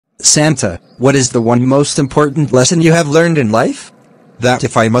Santa, what is the one most important lesson you have learned in life? That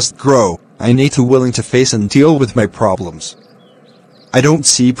if I must grow, I need to willing to face and deal with my problems. I don't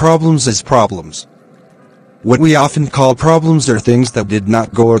see problems as problems. What we often call problems are things that did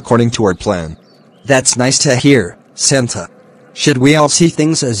not go according to our plan. That's nice to hear, Santa. Should we all see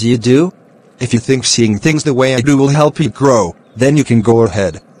things as you do? If you think seeing things the way I do will help you grow, then you can go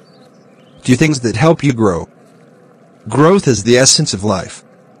ahead. Do things that help you grow. Growth is the essence of life.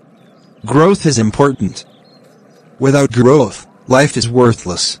 Growth is important. Without growth, life is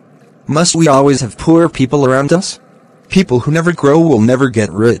worthless. Must we always have poor people around us? People who never grow will never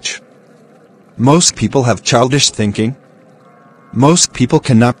get rich. Most people have childish thinking. Most people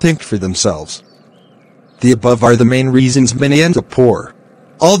cannot think for themselves. The above are the main reasons many end up poor.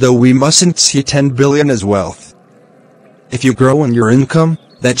 Although we mustn't see 10 billion as wealth. If you grow in your income,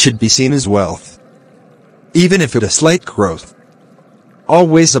 that should be seen as wealth. Even if it is slight growth.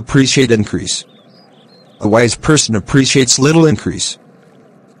 Always appreciate increase. A wise person appreciates little increase.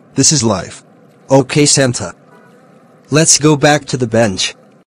 This is life. Okay, Santa. Let's go back to the bench.